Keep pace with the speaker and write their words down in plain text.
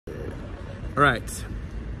All right,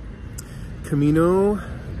 Camino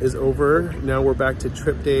is over. Now we're back to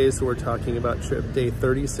trip days. So we're talking about trip day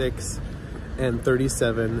 36 and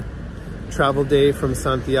 37. Travel day from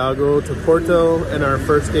Santiago to Porto, and our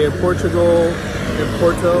first day of Portugal in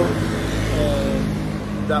Porto.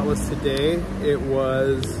 And that was today. It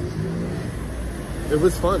was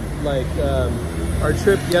fun. Like our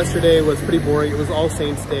trip yesterday was pretty boring. It was All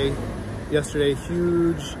Saints Day yesterday.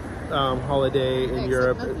 Huge holiday in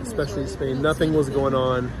Europe, especially Spain. Nothing was going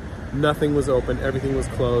on. Nothing was open. Everything was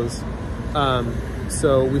closed.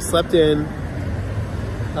 So we slept in.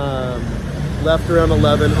 Left around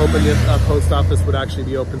 11, hoping that a post office would actually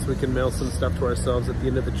be open so we can mail some stuff to ourselves at the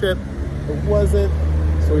end of the trip. It wasn't,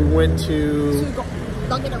 so we went to... So we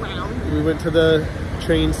dug it around. We went to the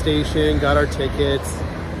train station, got our tickets,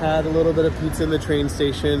 had a little bit of pizza in the train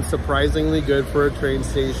station, surprisingly good for a train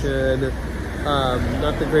station.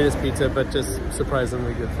 Not the greatest pizza, but just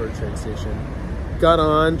surprisingly good for a train station. Got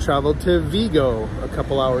on, traveled to Vigo, a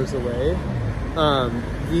couple hours away.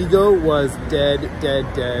 Vigo was dead.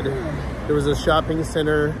 There was a shopping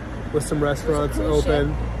center with some restaurants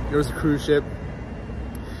open. There was a cruise ship.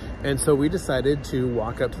 And so we decided to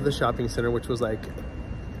walk up to the shopping center, which was like,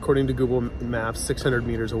 according to Google Maps, 600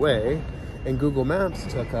 meters away. And Google Maps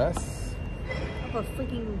took us... Up a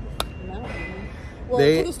freaking mountain. Well,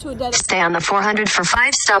 it took us to a dead end. Stay on the 400 for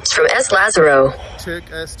 5 stops from S. Lazaro. Took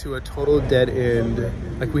us to a total dead end.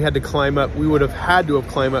 Like we had to climb up, we would have had to have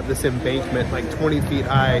climbed up this embankment like 20 feet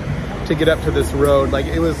high to get up to this road. Like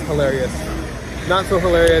it was hilarious. Not so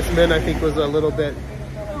hilarious. Min, I think, was a little bit,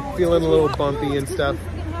 feeling a little bumpy and stuff.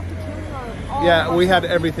 Yeah, we had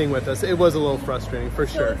everything with us. It was a little frustrating for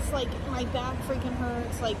sure. It's like my back freaking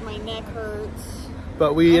hurts, like my neck hurts.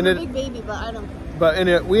 But we I'm ended... a big baby, but I don't... But in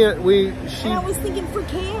it, she... And I was thinking for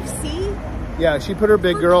KFC. Yeah, she put her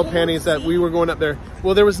big girl panties that we were going up there.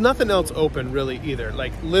 Well, there was nothing else open really either.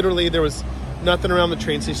 Like literally there was nothing around the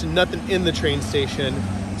train station, nothing in the train station.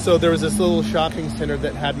 So there was this little shopping center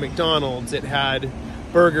that had McDonald's, it had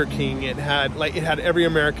Burger King, it had every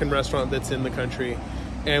American restaurant that's in the country.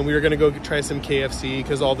 And we were gonna go try some KFC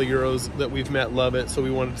because all the Euros that we've met love it. So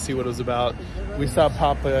we wanted to see what it was about. We saw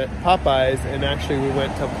Popeyes, and actually we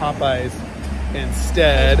went to Popeyes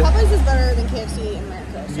instead. Popeyes is better than KFC in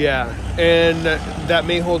America. So. Yeah, and that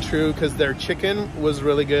may hold true because their chicken was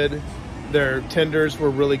really good. Their tenders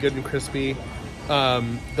were really good and crispy.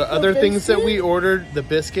 The other things that we ordered, the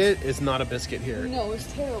biscuit is not a biscuit here. No,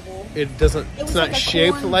 it's terrible. It doesn't, it's not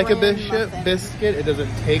shaped like a biscuit. It doesn't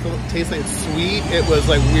taste like it's sweet. It was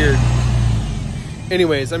like weird.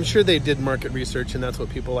 Anyways, I'm sure they did market research and that's what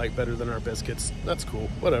people like better than our biscuits. That's cool,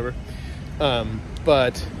 whatever.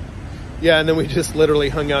 But yeah, and then we just literally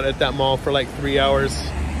hung out at that mall for like 3 hours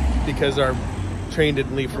because our train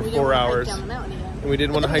didn't leave for 4 hours. And we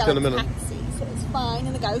didn't want to hike down the mountain. So it's fine.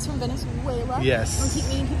 And the guy was from Venezuela. Yes. We keep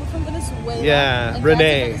meeting people from Venezuela. Yeah, and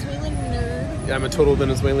Renee. Dad's a Venezuelan nerd. I'm a total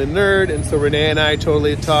Venezuelan nerd, and so Renee and I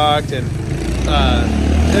totally talked, and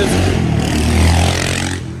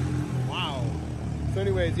wow. So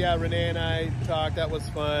anyways, yeah, Renee and I talked. That was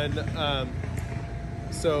fun.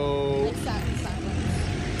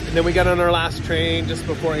 And then we got on our last train just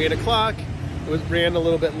before 8 o'clock. It ran a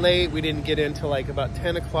little bit late. We didn't get in till like about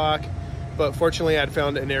 10 o'clock. But fortunately, I'd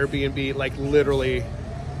found an Airbnb, like literally,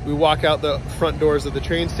 we walk out the front doors of the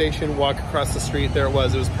train station, walk across the street, there it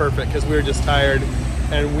was. It was perfect because we were just tired.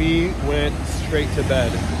 And we went straight to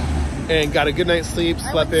bed and got a good night's sleep,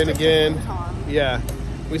 slept in again. Yeah,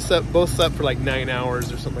 we both slept for like 9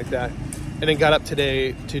 hours or something like that. And then got up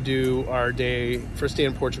today to do our first day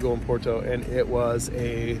in Portugal in Porto, and it was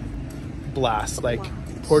a blast. Like,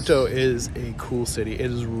 Porto is a cool city. It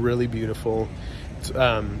is really beautiful. It's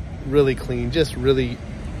really clean, just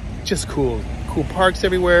cool. Cool parks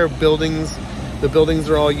everywhere, buildings. The buildings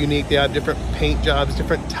are all unique. They have different paint jobs,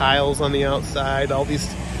 different tiles on the outside, all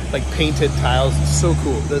these like painted tiles. It's so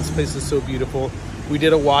cool. This place is so beautiful. We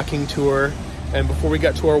did a walking tour. And before we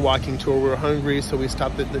got to our walking tour, we were hungry, so we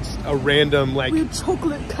stopped at a random, like... We had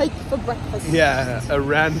chocolate cake for breakfast. Yeah, a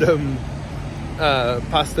random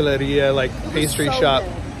pasteleria, like pastry shop.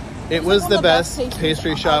 It was the best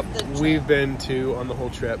pastry shop we've been to on the whole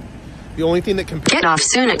trip. The only thing that compared... Get off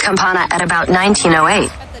soon at Campana at about 1908.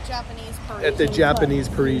 At the Japanese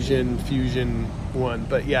Parisian fusion one.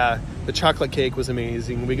 But yeah, the chocolate cake was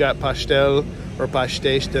amazing. We got pastel, or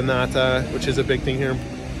pastéis de nata, which is a big thing here in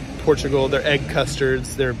Portugal. They're egg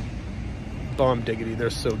custards. They're bomb diggity. They're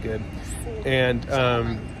so good. And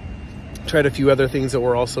tried a few other things that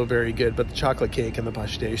were also very good, but the chocolate cake and the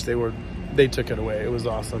pastéis, they took it away. It was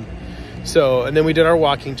awesome. So, and then we did our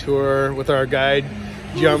walking tour with our guide.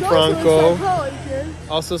 Gianfranco,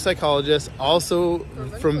 also psychologist, also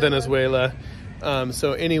from Venezuela.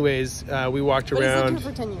 So anyways, we walked around. He's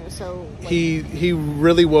lived here for 10 years, so like, he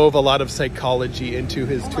really wove a lot of psychology into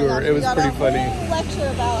his tour. gosh, it was got pretty a funny. Whole lecture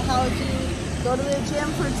about how to go to the gym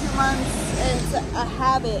for 2 months. It's a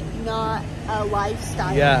habit, not a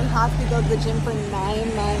lifestyle. Yeah. You have to go to the gym for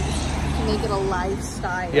 9 months to make it a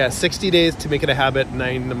lifestyle. Yeah, 60 days to make it a habit,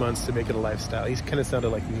 9 months to make it a lifestyle. He kind of sounded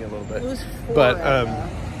like me a little bit. It was but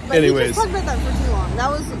anyways, we just talked about that for too long. That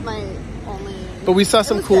was my only. But we saw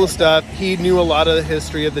some was cool good. stuff. He knew a lot of the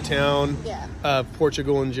history of the town, Yeah. of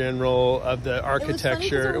Portugal in general, of the It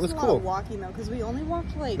architecture. was It was a cool. lot of walking though, because we only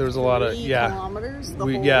walked like There was a lot of 3 yeah. kilometers the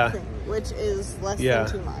We- whole yeah. thing, which is less Yeah.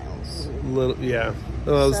 than 2 miles. Little, yeah.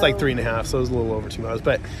 Well, it was like So- 3.5, so it was a little over 2 miles.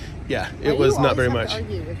 But yeah, Why it do was you not very always much. have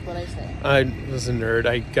to argue with what I say? I was a nerd.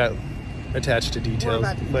 I got attached to details.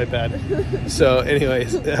 We're about to- My bad. So,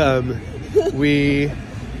 anyways, we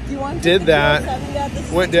Do you want to did take the that. 207? Yeah, this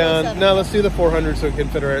is went the down. 207. Now let's do the 400 so we can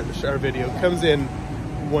fit our video. Comes in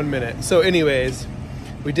 1 minute. So, anyways,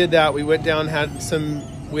 we did that. We went down.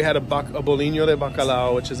 We had a bolinho de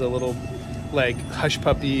bacalhau, which is a little like hush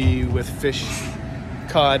puppy with fish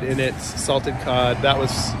cod in it, salted cod. That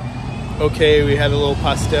was okay. We had a little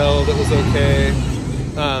pastel that was okay.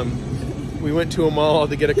 We went to a mall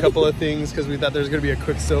to get a couple of things because we thought there was going to be a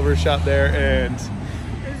Quicksilver shop there, and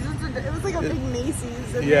It was like a big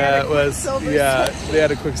Macy's. And yeah, it was. Yeah, section. they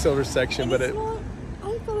had a Quicksilver section, And but it's not,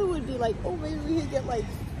 I thought it would be like, oh, maybe we could get like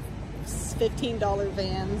 $15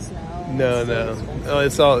 Vans. no.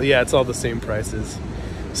 It's all the same prices.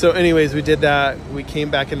 So, anyways, we did that. We came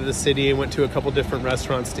back into the city and went to a couple different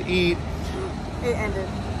restaurants to eat. It ended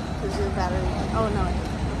because your battery went. Oh no.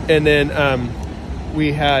 It And didn't. then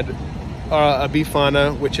we had a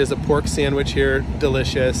bifana, which is a pork sandwich here,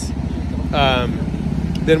 delicious.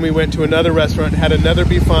 Then we went to another restaurant, had another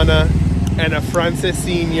bifana and a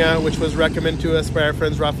francesinha, which was recommended to us by our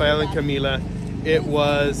friends Rafael and Camila. It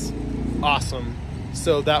was awesome.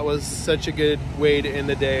 So that was such a good way to end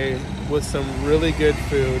the day with some really good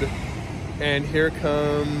food. And here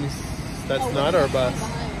comes, that's Oh, not we're our bus.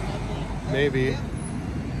 behind, I think. Maybe.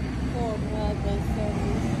 Oh,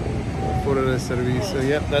 Porto de Servicio.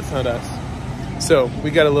 Yep, that's not us. So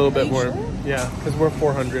we got a little bit you more. sure? Yeah, because we're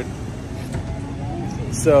 400.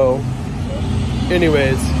 So,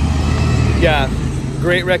 anyways, yeah,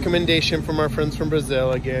 great recommendation from our friends from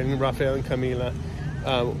Brazil again, Rafael and Camila.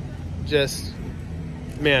 Just,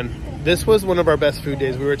 man, this was one of our best food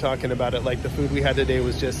days. We were talking about it. Like the food we had today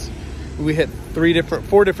was just, we hit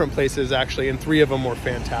 4 different places actually, and 3 of them were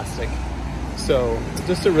fantastic. So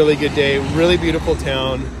just a really good day, really beautiful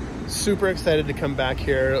town. Super excited to come back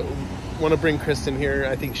here. Want to bring Kristen here.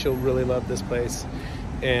 I think she'll really love this place.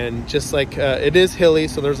 And just like, it is hilly,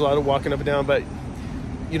 so there's a lot of walking up and down, but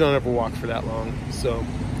you don't ever walk for that long. So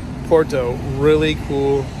Porto, really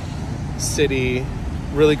cool city,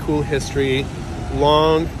 really cool history,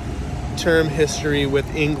 long-term history with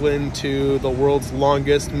England to the world's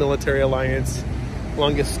longest standing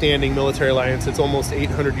military alliance. It's almost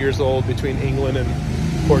 800 years old between England and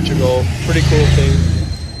Portugal. Pretty cool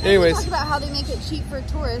thing. Anyways. Talk about how they make it cheap for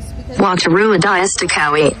tourists because Walk to Rua da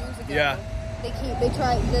Estacaui. Yeah.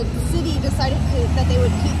 The city decided that they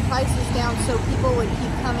would keep prices down so people would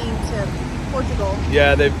keep coming to Portugal.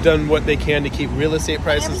 Yeah, they've done what they can to keep real estate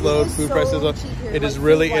prices Everything low, is food so prices low. cheap here, It is like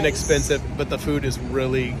really food-wise. inexpensive, but the food is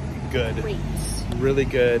really good. Great. Really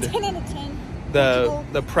good. 10 out of 10. The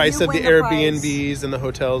Portugal, price you of the win the prize. Airbnbs and the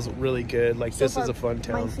hotels really good. Like So this far, is a fun My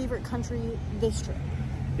town. favorite country this trip.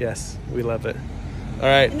 Yes, we love it. All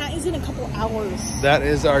right. And that is in a couple hours. That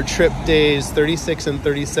is our trip days 36 and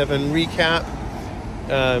 37 recap.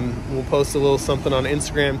 We'll post a little something on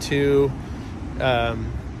Instagram too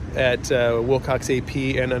at Wilcox AP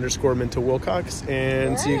and _Minta Wilcox.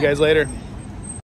 And see you guys later.